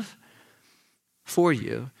 love for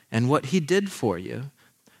you and what he did for you,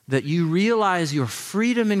 that you realize your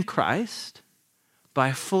freedom in Christ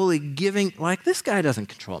by fully giving, like this guy doesn't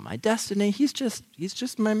control my destiny. He's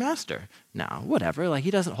just my master now, whatever. Like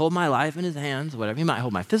he doesn't hold my life in his hands, whatever. He might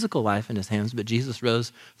hold my physical life in his hands, but Jesus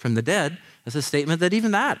rose from the dead as a statement that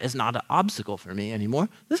even that is not an obstacle for me anymore.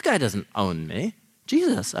 This guy doesn't own me.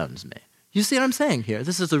 Jesus owns me. You see what I'm saying here?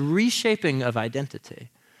 This is a reshaping of identity.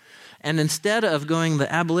 And instead of going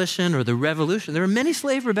the abolition or the revolution, there were many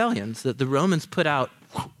slave rebellions that the Romans put out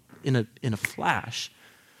in a flash.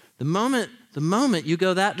 The moment you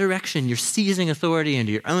go that direction, you're seizing authority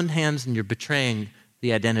into your own hands and you're betraying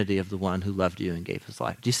the identity of the one who loved you and gave his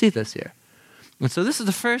life. Do you see this here? And so this is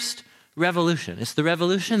the first revolution. It's the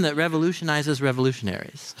revolution that revolutionizes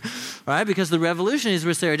revolutionaries, right? Because the revolutionaries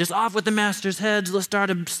were saying, just off with the master's heads, let's start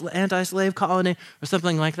an anti-slave colony or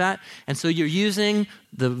something like that. And so you're using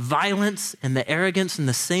the violence and the arrogance and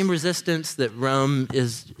the same resistance that Rome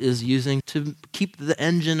is using to keep the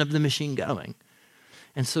engine of the machine going.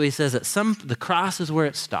 And so he says that the cross is where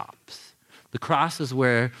it stops. The cross is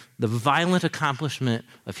where the violent accomplishment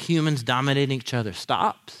of humans dominating each other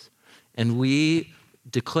stops, and we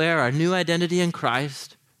declare our new identity in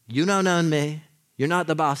Christ. You don't own me. You're not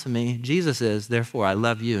the boss of me. Jesus is. Therefore, I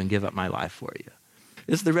love you and give up my life for you.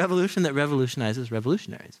 It's the revolution that revolutionizes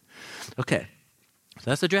revolutionaries. Okay, so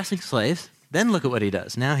that's addressing slaves. Then look at what he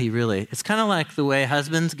does. Now it's kind of like the way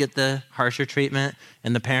husbands get the harsher treatment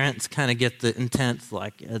and the parents kind of get the intense,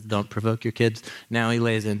 like, don't provoke your kids. Now he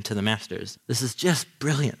lays into the masters. This is just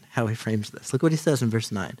brilliant how he frames this. Look what he says in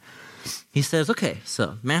verse 9. He says, okay,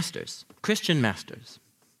 so masters, Christian masters,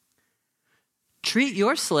 treat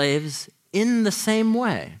your slaves in the same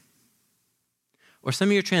way. Or some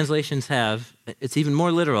of your translations have, it's even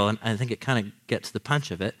more literal, and I think it kind of gets the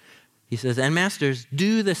punch of it. He says, and masters,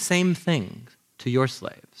 do the same things to your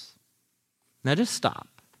slaves. Now just stop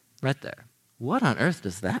right there. What on earth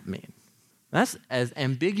does that mean? That's as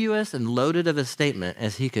ambiguous and loaded of a statement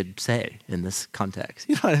as he could say in this context.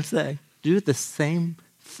 You know what I'm saying? Do the same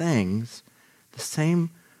things,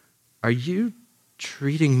 are you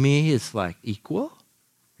treating me as like equal?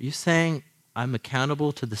 Are you saying I'm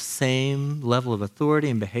accountable to the same level of authority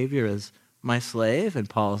and behavior as my slave? And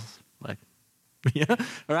Paul's like, yeah,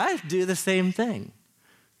 all right, do the same thing.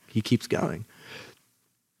 He keeps going.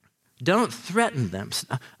 Don't threaten them.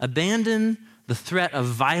 Abandon the threat of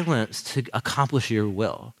violence to accomplish your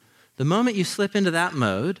will. The moment you slip into that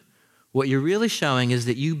mode, what you're really showing is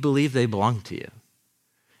that you believe they belong to you.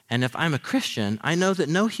 And if I'm a Christian, I know that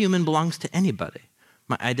no human belongs to anybody.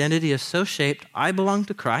 My identity is so shaped, I belong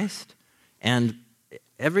to Christ, and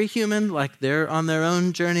every human, like they're on their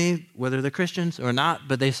own journey, whether they're Christians or not,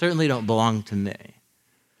 but they certainly don't belong to me.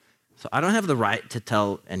 So I don't have the right to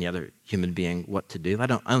tell any other human being what to do. I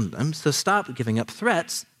don't own them. So stop giving up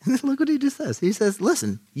threats. And look what he just says. He says,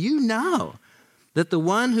 listen, you know that the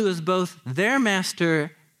one who is both their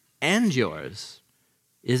master and yours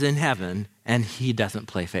is in heaven, and he doesn't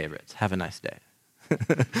play favorites. Have a nice day.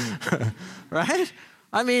 Right?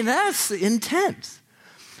 I mean, that's intense.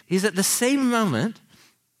 He's at the same moment,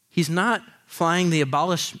 he's not flying the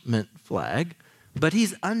abolishment flag, but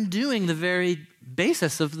he's undoing the very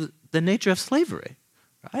basis of the nature of slavery,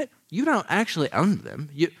 right? You don't actually own them.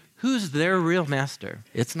 Who's their real master?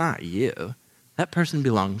 It's not you. That person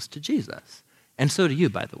belongs to Jesus. And so do you,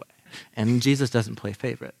 by the way. And Jesus doesn't play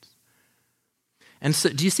favorites. And so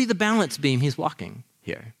do you see the balance beam he's walking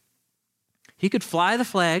here? He could fly the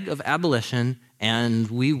flag of abolition and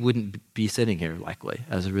we wouldn't be sitting here likely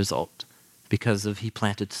as a result because he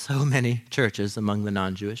planted so many churches among the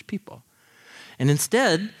non-Jewish people. And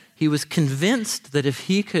instead, he was convinced that if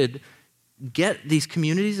he could get these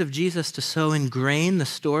communities of Jesus to so ingrain the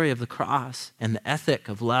story of the cross and the ethic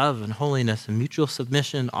of love and holiness and mutual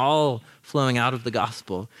submission all flowing out of the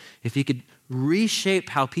gospel, if he could reshape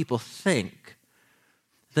how people think,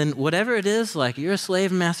 then whatever it is, like you're a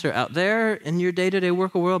slave master out there in your day-to-day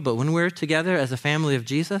work world, but when we're together as a family of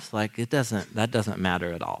Jesus, like that doesn't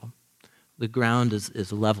matter at all. The ground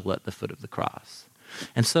is level at the foot of the cross.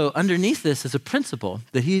 And so underneath this is a principle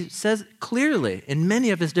that he says clearly in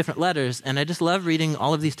many of his different letters, and I just love reading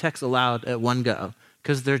all of these texts aloud at one go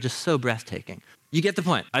because they're just so breathtaking. You get the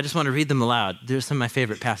point. I just want to read them aloud. There's some of my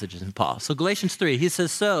favorite passages in Paul. So Galatians 3, he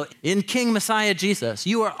says, so in King Messiah Jesus,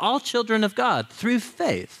 you are all children of God through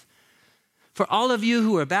faith. For all of you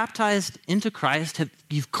who are baptized into Christ,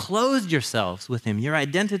 you've clothed yourselves with him. Your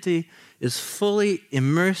identity is fully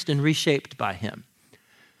immersed and reshaped by him.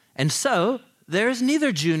 And so there is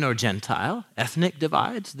neither Jew nor Gentile, ethnic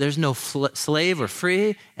divides. There's no slave or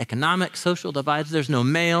free, economic, social divides. There's no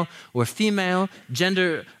male or female,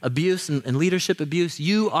 gender abuse and leadership abuse.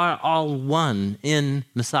 You are all one in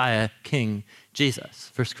Messiah, King Jesus.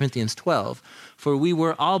 1 Corinthians 12. For we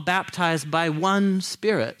were all baptized by one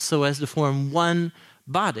Spirit so as to form one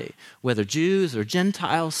body. Whether Jews or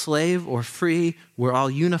Gentiles, slave or free, we're all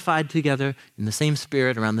unified together in the same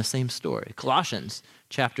Spirit around the same story. Colossians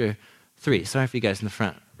chapter 3. Sorry for you guys in the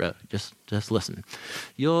front row. Just listen.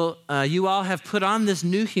 You all have put on this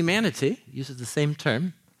new humanity, uses the same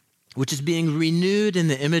term, which is being renewed in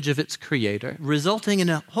the image of its creator, resulting in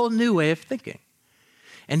a whole new way of thinking.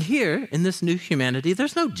 And here, in this new humanity,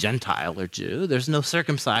 there's no Gentile or Jew. There's no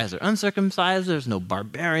circumcised or uncircumcised. There's no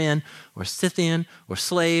barbarian or Scythian or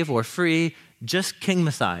slave or free. Just King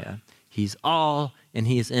Messiah. He's all and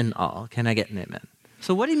he's in all. Can I get an amen?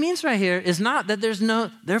 So what he means right here is not that there's no,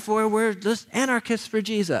 therefore we're just anarchists for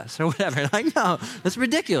Jesus or whatever. Like, no, that's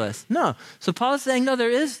ridiculous. No. So Paul is saying, no,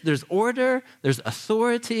 there's order, there's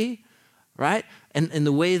authority, right? And in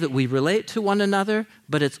the way that we relate to one another,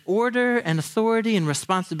 but it's order and authority and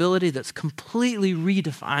responsibility that's completely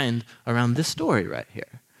redefined around this story right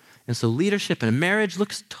here. And so leadership in a marriage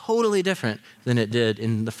looks totally different than it did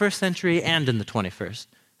in the first century and in the 21st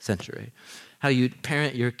century. How you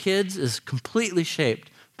parent your kids is completely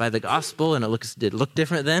shaped by the gospel, and it did look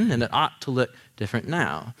different then, and it ought to look different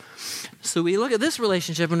now. So we look at this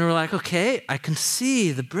relationship and we're like, okay, I can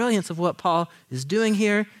see the brilliance of what Paul is doing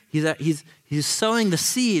here. He's sowing the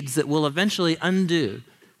seeds that will eventually undo,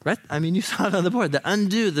 right? I mean, you saw it on the board, that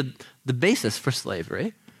undo the basis for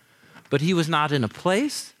slavery. But he was not in a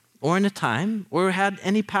place or in a time or had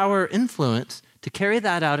any power or influence to carry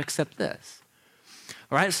that out except this.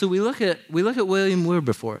 All right, so we look at William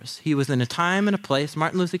Wilberforce. He was in a time and a place,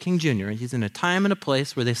 Martin Luther King Jr., he's in a time and a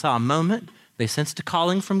place where they saw a moment, they sensed a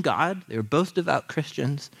calling from God, they were both devout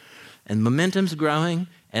Christians, and momentum's growing,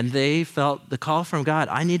 and they felt the call from God,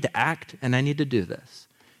 I need to act and I need to do this.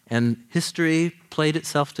 And history played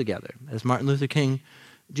itself together. As Martin Luther King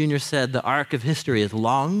Jr. said, the arc of history is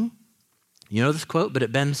long, you know this quote, but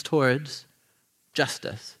it bends towards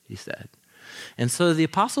justice, he said. And so the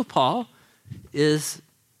Apostle Paul is,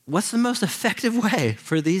 what's the most effective way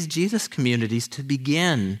for these Jesus communities to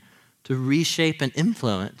begin to reshape and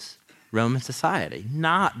influence Roman society?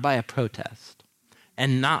 Not by a protest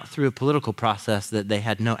and not through a political process that they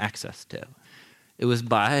had no access to. It was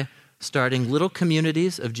by starting little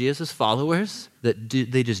communities of Jesus followers that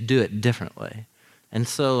they just do it differently. And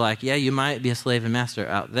so like, yeah, you might be a slave and master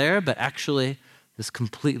out there, but actually it's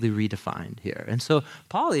completely redefined here. And so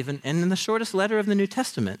Paul even, and in the shortest letter of the New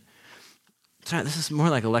Testament, sorry, this is more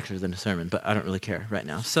like a lecture than a sermon, but I don't really care right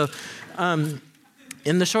now. So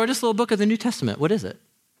in the shortest little book of the New Testament, what is it?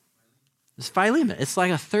 It's Philemon. It's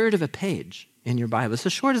like a third of a page in your Bible. It's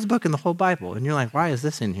the shortest book in the whole Bible. And you're like, why is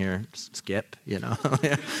this in here? Skip, you know.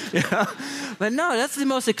 Yeah. But no, that's the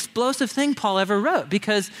most explosive thing Paul ever wrote,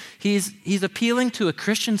 because he's appealing to a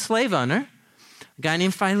Christian slave owner, a guy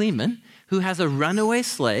named Philemon, who has a runaway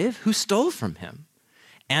slave who stole from him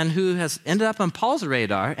and who has ended up on Paul's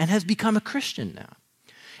radar and has become a Christian now.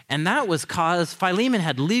 And that was cause Philemon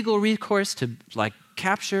had legal recourse to like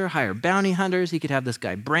capture, hire bounty hunters. He could have this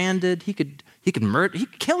guy branded. He could murder, he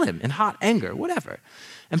could kill him in hot anger, whatever.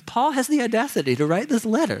 And Paul has the audacity to write this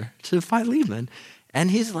letter to Philemon. And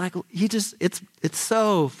he's like, it's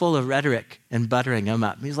so full of rhetoric and buttering him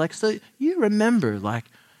up. He's like, so you remember, like,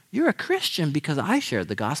 you're a Christian because I shared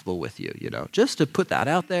the gospel with you, you know, just to put that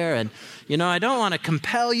out there. And, you know, I don't want to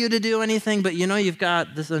compel you to do anything, but, you know, you've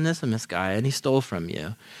got this Onesimus guy and he stole from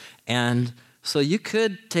you. And so you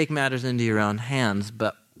could take matters into your own hands,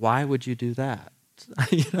 but why would you do that?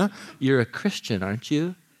 You know, you're a Christian, aren't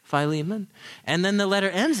you, Philemon? And then the letter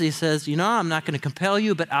ends, he says, you know, I'm not going to compel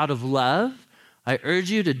you, but out of love, I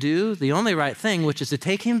urge you to do the only right thing, which is to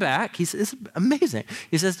take him back. It's amazing.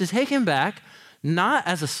 He says to take him back, not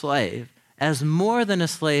as a slave, as more than a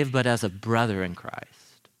slave, but as a brother in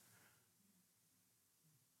Christ.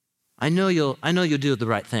 I know you'll do the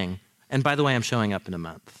right thing. And by the way, I'm showing up in a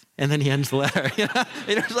month. And then he ends the letter. You know?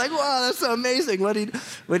 And it's like, wow, that's so amazing.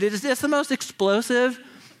 It's the most explosive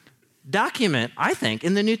document, I think,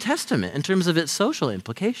 in the New Testament in terms of its social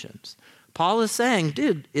implications. Paul is saying,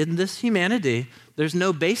 dude, in this humanity, there's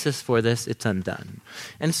no basis for this, it's undone.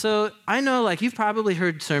 And so I know, like, you've probably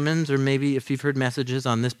heard sermons, or maybe if you've heard messages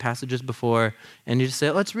on this passages before, and you just say,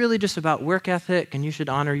 oh, it's really just about work ethic, and you should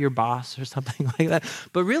honor your boss, or something like that.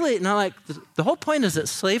 But really, no, like, the whole point is that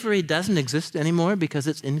slavery doesn't exist anymore because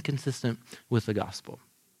it's inconsistent with the gospel.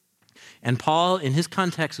 And Paul, in his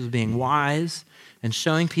context, was being wise and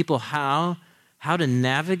showing people how to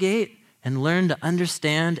navigate and learn to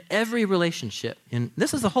understand every relationship. And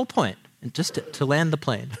this is the whole point, and just to land the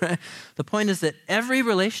plane, right? The point is that every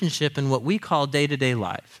relationship in what we call day-to-day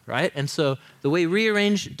life, right? And so the way we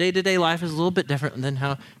arrange day-to-day life is a little bit different than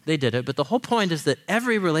how they did it, but the whole point is that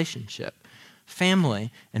every relationship,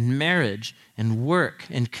 family and marriage and work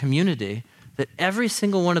and community, that every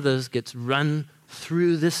single one of those gets run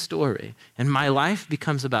through this story. And my life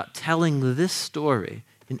becomes about telling this story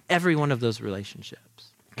in every one of those relationships.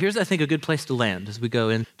 Here's, I think, a good place to land as we go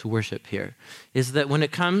into worship here, is that when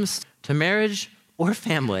it comes to marriage or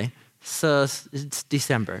family, so it's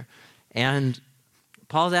December, and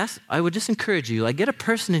Paul's asked, I would just encourage you, like, get a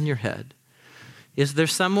person in your head. Is there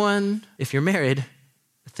someone, if you're married,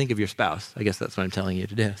 think of your spouse. I guess that's what I'm telling you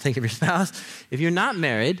to do. Think of your spouse. If you're not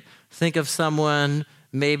married, think of someone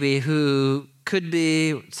maybe who could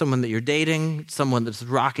be someone that you're dating, someone that's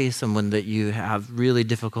rocky, someone that you have really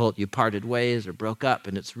difficult, you parted ways or broke up,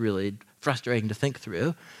 and it's really frustrating to think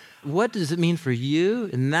through. What does it mean for you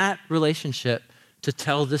in that relationship to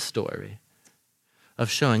tell this story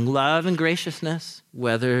of showing love and graciousness,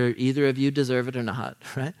 whether either of you deserve it or not,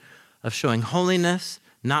 right? Of showing holiness,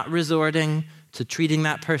 not resorting to treating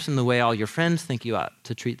that person the way all your friends think you ought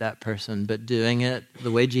to treat that person, but doing it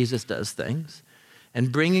the way Jesus does things, and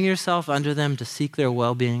bringing yourself under them to seek their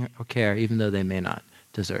well-being or care, even though they may not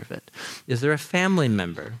deserve it? Is there a family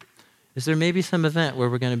member? Is there maybe some event where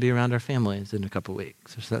we're going to be around our families in a couple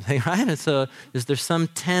weeks or something, right? And so is there some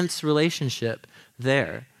tense relationship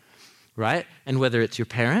there, right? And whether it's your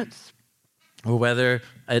parents or whether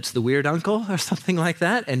it's the weird uncle or something like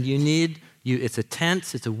that, and it's a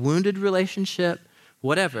tense, it's a wounded relationship,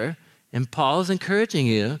 whatever, and Paul's encouraging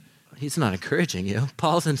you. He's not encouraging you.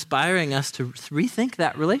 Paul's inspiring us to rethink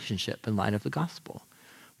that relationship in light of the gospel.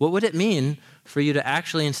 What would it mean for you to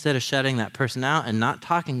actually, instead of shutting that person out and not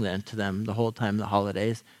talking then to them the whole time the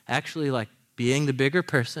holidays, actually like being the bigger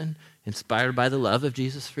person, inspired by the love of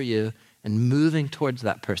Jesus for you, and moving towards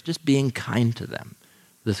that person, just being kind to them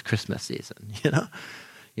this Christmas season,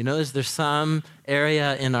 You know, is there some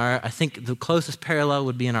area I think the closest parallel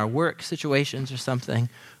would be in our work situations or something,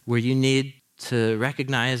 where you need to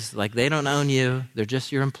recognize like they don't own you, they're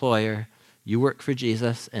just your employer, you work for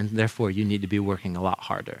Jesus, and therefore you need to be working a lot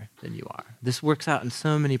harder than you are. This works out in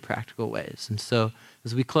so many practical ways. And so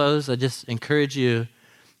as we close, I just encourage you,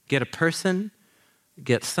 get a person,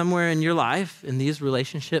 get somewhere in your life, in these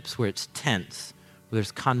relationships where it's tense, where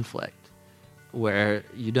there's conflict, where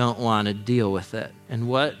you don't want to deal with it. And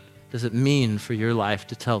what does it mean for your life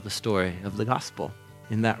to tell the story of the gospel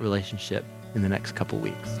in that relationship in the next couple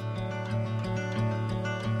weeks?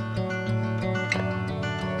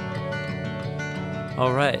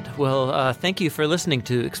 All right. Well, thank you for listening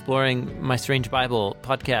to Exploring My Strange Bible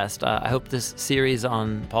podcast. I hope this series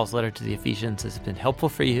on Paul's letter to the Ephesians has been helpful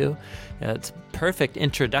for you. It's a perfect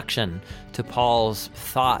introduction to Paul's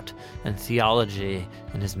thought and theology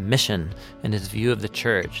and his mission and his view of the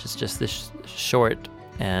church. It's just this short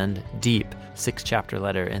and deep 6-chapter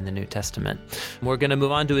letter in the New Testament. We're going to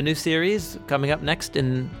move on to a new series coming up next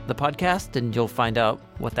in the podcast, and you'll find out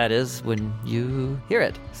what that is when you hear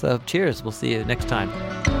it. So cheers. We'll see you next time.